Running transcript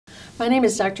My name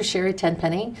is Dr. Sherri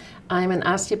Tenpenny. I'm an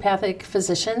osteopathic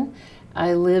physician.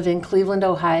 I live in Cleveland,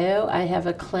 Ohio. I have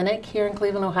a clinic here in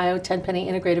Cleveland, Ohio, Tenpenny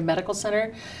Integrated Medical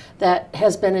Center, that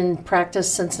has been in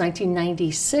practice since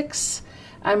 1996.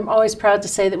 I'm always proud to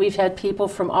say that we've had people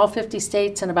from all 50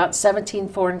 states and about 17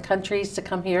 foreign countries to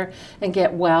come here and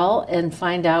get well and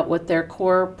find out what their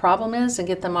core problem is and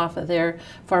get them off of their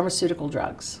pharmaceutical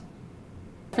drugs.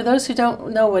 For those who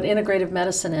don't know what integrative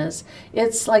medicine is,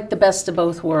 it's like the best of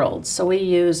both worlds. So we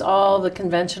use all the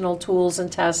conventional tools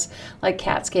and tests like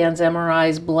CAT scans,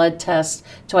 MRIs, blood tests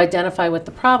to identify what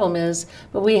the problem is,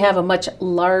 but we have a much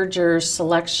larger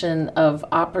selection of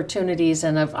opportunities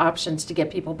and of options to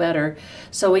get people better.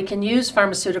 So we can use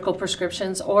pharmaceutical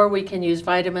prescriptions, or we can use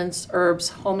vitamins, herbs,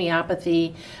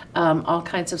 homeopathy, all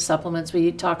kinds of supplements.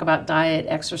 We talk about diet,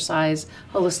 exercise,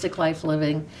 holistic life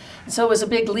living. So it was a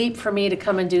big leap for me to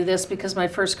come and do this, because my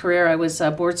first career I was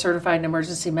board certified in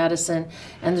emergency medicine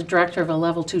and the director of a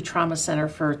level 2 trauma center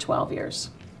for 12 years.